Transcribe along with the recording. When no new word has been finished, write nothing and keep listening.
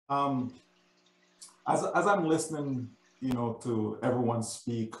Um, as I'm listening, to everyone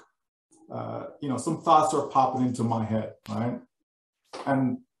speak, some thoughts are popping into my head, right?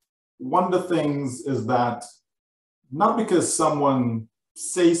 And one of the things is that not because someone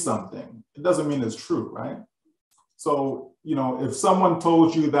says something, it doesn't mean it's true, right? So, if someone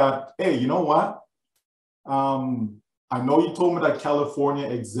told you that, hey, you know what? I know you told me that California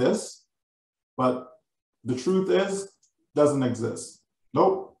exists, but the truth is, it doesn't exist.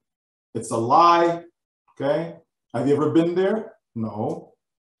 Nope, it's a lie, okay? Have you ever been there? No.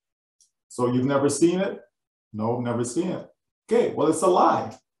 So you've never seen it? No, never seen it. Okay, well, it's a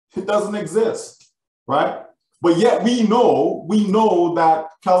lie. It doesn't exist, right? But yet we know that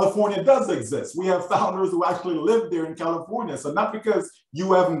California does exist. We have founders who actually live there in California. So not because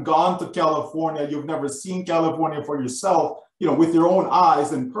you haven't gone to California, you've never seen California for yourself, with your own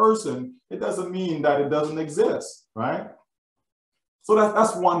eyes in person, it doesn't mean that it doesn't exist, right? So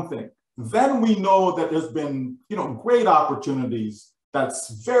that's one thing. Then we know that there's been, great opportunities that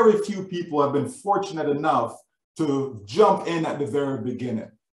very few people have been fortunate enough to jump in at the very beginning,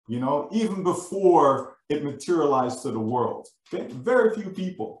 even before it materialized to the world. Okay, very few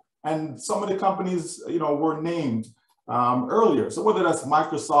people. And some of the companies, were named earlier. So whether that's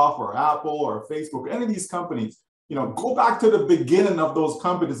Microsoft or Apple or Facebook, any of these companies, go back to the beginning of those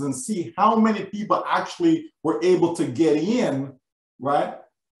companies and see how many people actually were able to get in, right,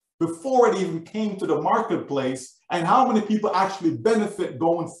 before it even came to the marketplace, and how many people actually benefit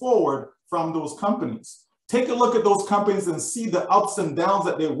going forward from those companies. Take a look at those companies and see the ups and downs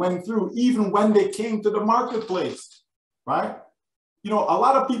that they went through, even when they came to the marketplace, right? A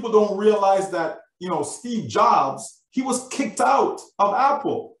lot of people don't realize that, Steve Jobs, he was kicked out of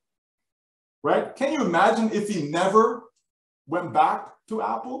Apple, right? Can you imagine if he never went back to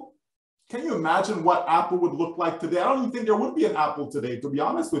Apple? Can you imagine what Apple would look like today? I don't even think there would be an Apple today, to be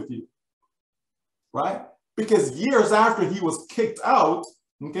honest with you, right? Because years after he was kicked out,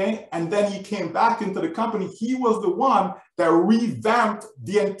 okay, and then he came back into the company, he was the one that revamped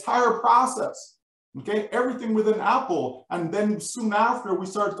the entire process, okay, everything within Apple. And then soon after, we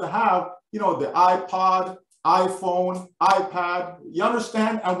started to have, the iPod, iPhone, iPad, you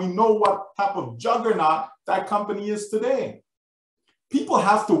understand? And we know what type of juggernaut that company is today. People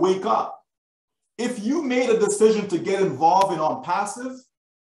have to wake up. If you made a decision to get involved in OnPassive,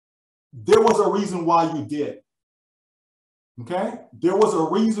 there was a reason why you did. Okay? There was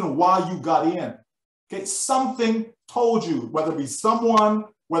a reason why you got in. Okay? Something told you, whether it be someone,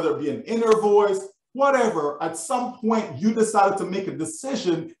 whether it be an inner voice, whatever, at some point you decided to make a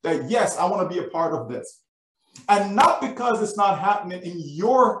decision that, yes, I want to be a part of this. And not because it's not happening in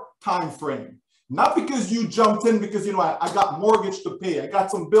your time frame. Not because you jumped in because, I got mortgage to pay, I got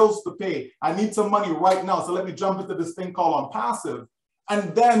some bills to pay, I need some money right now, so let me jump into this thing called OnPassive.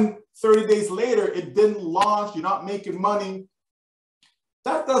 And then 30 days later, it didn't launch, you're not making money.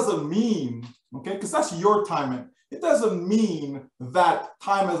 That doesn't mean, okay, because that's your timing. It doesn't mean that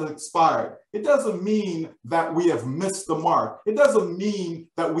time has expired. It doesn't mean that we have missed the mark. It doesn't mean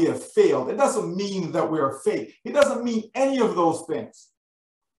that we have failed. It doesn't mean that we are fake. It doesn't mean any of those things.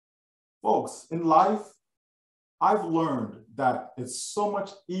 Folks, in life, I've learned that it's so much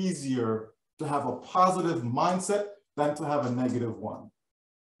easier to have a positive mindset than to have a negative one.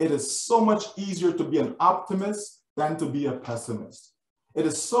 It is so much easier to be an optimist than to be a pessimist. It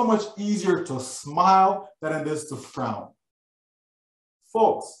is so much easier to smile than it is to frown.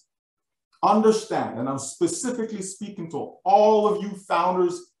 Folks, understand, and I'm specifically speaking to all of you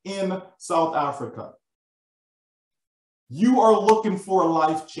founders in South Africa. You are looking for a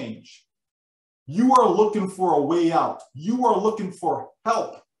life change. You are looking for a way out. You are looking for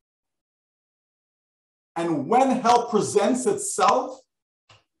help. And when help presents itself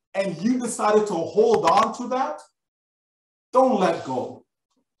and you decided to hold on to that, don't let go.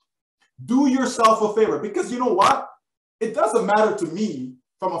 Do yourself a favor, because you know what? It doesn't matter to me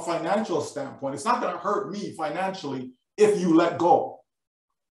from a financial standpoint. It's not going to hurt me financially if you let go.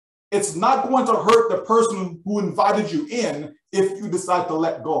 It's not going to hurt the person who invited you in if you decide to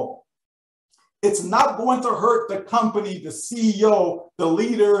let go. It's not going to hurt the company, the CEO, the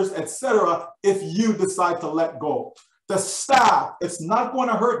leaders, etc., if you decide to let go. The staff, it's not going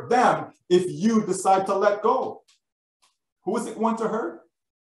to hurt them if you decide to let go. Who is it going to hurt?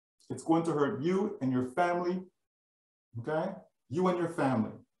 It's going to hurt you and your family, okay? You and your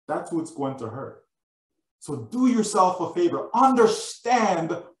family. That's who it's going to hurt. So do yourself a favor.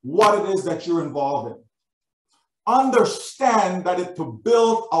 Understand what it is that you're involved in. Understand that to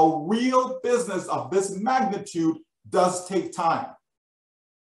build a real business of this magnitude does take time.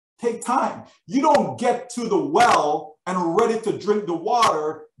 Take time. You don't get to the well and ready to drink the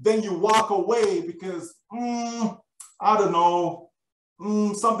water, then you walk away because, I don't know,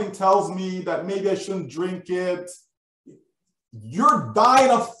 something tells me that maybe I shouldn't drink it. You're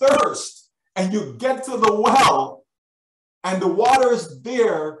dying of thirst, and you get to the well, and the water is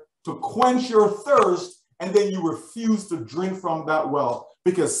there to quench your thirst, and then you refuse to drink from that well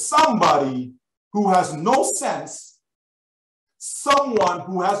because somebody who has no sense, someone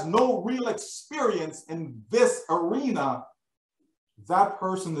who has no real experience in this arena, that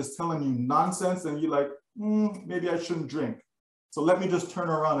person is telling you nonsense, and you're like, maybe I shouldn't drink. So let me just turn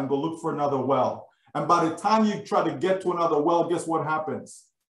around and go look for another well. And by the time you try to get to another well, guess what happens?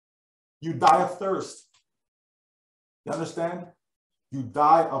 You die of thirst. You understand? You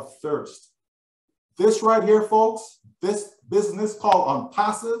die of thirst. This right here, folks, this business called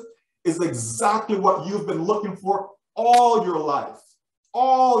OnPassive is exactly what you've been looking for all your life.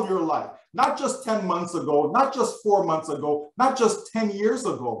 All your life. Not just 10 months ago, not just 4 months ago, not just 10 years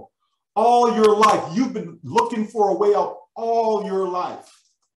ago. All your life. You've been looking for a way out all your life.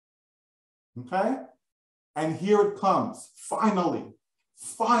 Okay? And here it comes. Finally,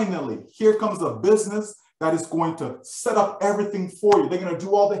 here comes a business that is going to set up everything for you. They're going to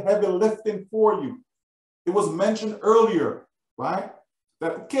do all the heavy lifting for you. It was mentioned earlier, right?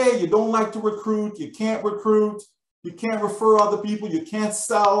 That, okay, you don't like to recruit, you can't refer other people, you can't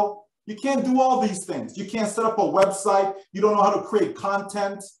sell, you can't do all these things. You can't set up a website, you don't know how to create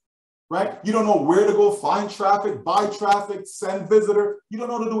content, right? You don't know where to go find traffic, buy traffic, send visitor. You don't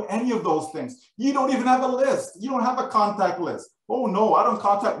know how to do any of those things. You don't even have a list. You don't have a contact list. Oh no, I don't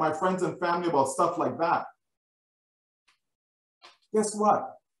contact my friends and family about stuff like that. Guess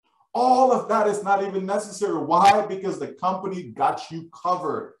what? All of that is not even necessary. Why? Because the company got you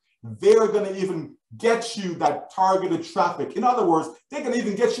covered. They're going to even get you that targeted traffic. In other words, they're going to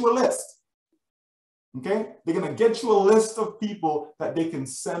even get you a list. Okay? They're going to get you a list of people that they can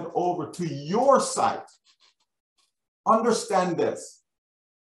send over to your site. Understand this,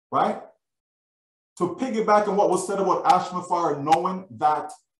 right? To piggyback on what was said about Ashmafar, knowing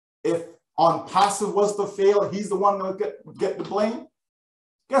that if OnPassive was to fail, he's the one going to get the blame.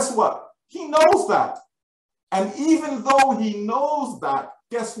 Guess what? He knows that. And even though he knows that,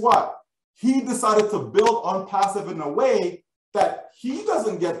 guess what? He decided to build OnPassive in a way that he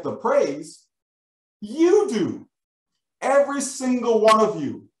doesn't get the praise. You do. Every single one of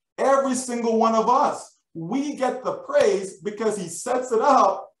you, every single one of us, we get the praise because he sets it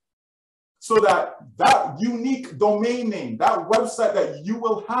up so that that unique domain name, that website that you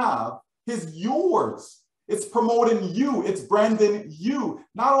will have is yours. It's promoting you. It's branding you,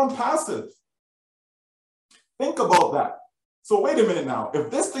 not OnPassive. Think about that. So wait a minute now.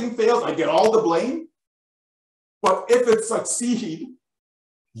 If this thing fails, I get all the blame. But if it succeeds,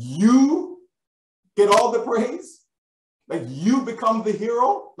 you get all the praise? Like you become the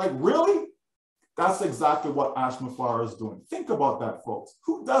hero? Like really? That's exactly what Ashmafar is doing. Think about that, folks.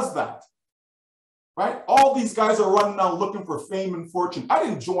 Who does that? Right? All these guys are running out looking for fame and fortune. I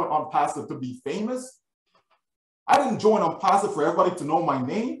didn't join OnPassive to be famous. I didn't join OnPassive for everybody to know my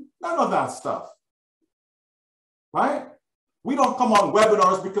name. None of that stuff. Right? We don't come on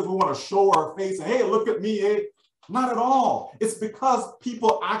webinars because we want to show our face and, hey, look at me, hey. Not at all. It's because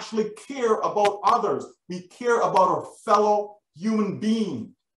people actually care about others. We care about our fellow human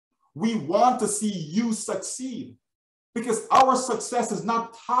being. We want to see you succeed because our success is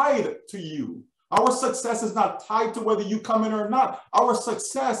not tied to you. Our success is not tied to whether you come in or not. Our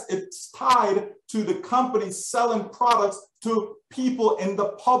success is tied to the company selling products to people in the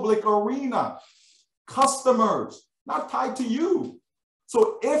public arena, customers, not tied to you.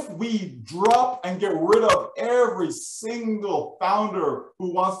 So if we drop and get rid of every single founder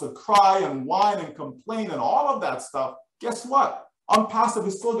who wants to cry and whine and complain and all of that stuff, guess what? OnPassive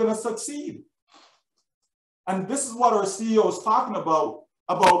is still going to succeed. And this is what our CEO is talking about,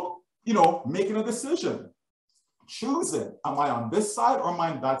 you know, making a decision, choosing, am I on this side or am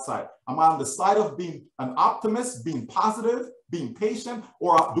I on that side? Am I on the side of being an optimist, being positive, being patient,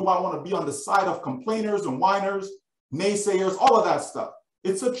 or do I want to be on the side of complainers and whiners, naysayers, all of that stuff?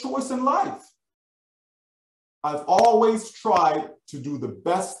 It's a choice in life. I've always tried to do the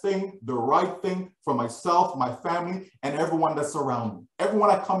best thing, the right thing for myself, my family, and everyone that's around me. Everyone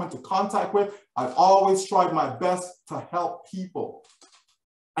I come into contact with, I've always tried my best to help people.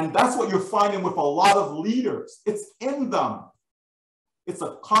 And that's what you're finding with a lot of leaders. It's in them. It's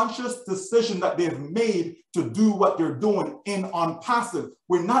a conscious decision that they've made to do what they're doing in OnPassive.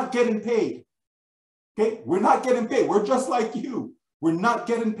 We're not getting paid. Okay? We're not getting paid. We're just like you. We're not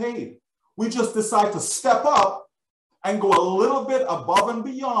getting paid. We just decide to step up and go a little bit above and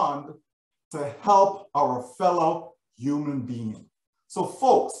beyond to help our fellow human being. So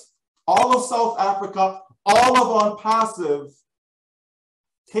folks, all of South Africa, all of OnPassive,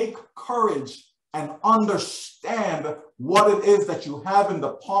 take courage and understand what it is that you have in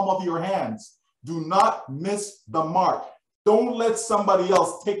the palm of your hands. Do not miss the mark. Don't let somebody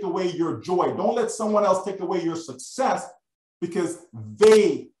else take away your joy. Don't let someone else take away your success because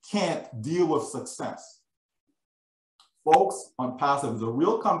they can't deal with success. Folks, OnPassive is a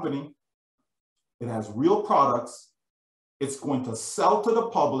real company. It has real products. It's going to sell to the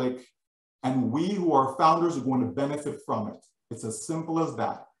public, and we who are founders are going to benefit from it. It's as simple as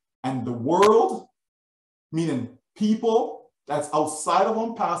that. And the world, meaning people that's outside of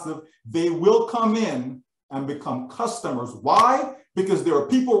OnPassive, they will come in and become customers. Why? Because there are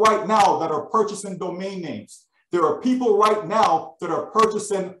people right now that are purchasing domain names. There are people right now that are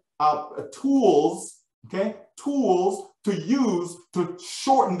purchasing tools, okay? Tools to use to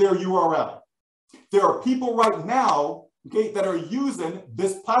shorten their URL. There are people right now, okay, that are using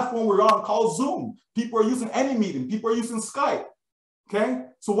this platform we're on called Zoom. People are using AnyMeeting. People are using Skype. Okay,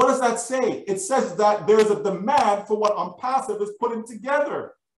 so what does that say? It says that there's a demand for what OnPassive is putting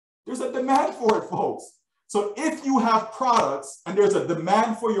together. There's a demand for it, folks. So if you have products and there's a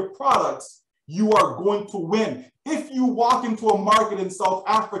demand for your products, you are going to win. If you walk into a market in South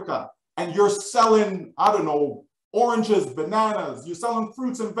Africa and you're selling, I don't know, oranges, bananas, you're selling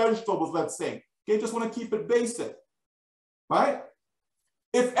fruits and vegetables, let's say, okay, just want to keep it basic, right?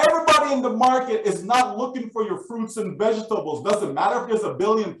 If everybody in the market is not looking for your fruits and vegetables, doesn't matter if there's a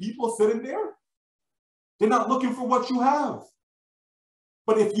billion people sitting there, they're not looking for what you have.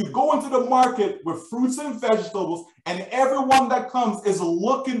 But if you go into the market with fruits and vegetables and everyone that comes is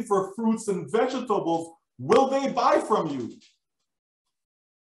looking for fruits and vegetables, will they buy from you?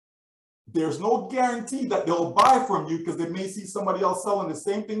 There's no guarantee that they'll buy from you because they may see somebody else selling the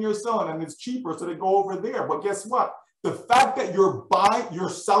same thing you're selling and it's cheaper, so they go over there. But guess what? The fact that you're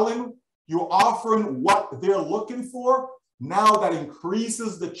selling, you're offering what they're looking for, now that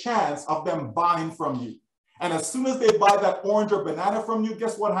increases the chance of them buying from you. And as soon as they buy that orange or banana from you,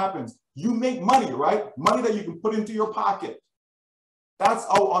 guess what happens? You make money, right? Money that you can put into your pocket. That's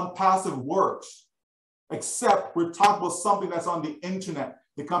how OnPassive works. Except we're talking about something that's on the internet.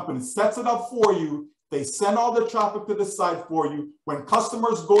 The company sets it up for you. They send all the traffic to the site for you. When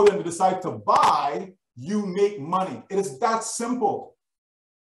customers go there and decide to buy, you make money. It is that simple.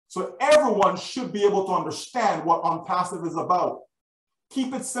 So everyone should be able to understand what OnPassive is about.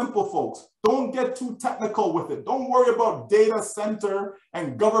 Keep it simple, folks. Don't get too technical with it. Don't worry about data center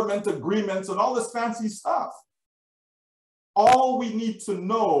and government agreements and all this fancy stuff. All we need to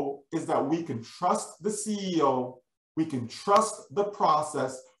know is that we can trust the CEO, we can trust the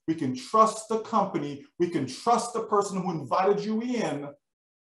process, we can trust the company, we can trust the person who invited you in,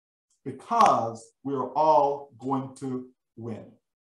 because we're all going to win.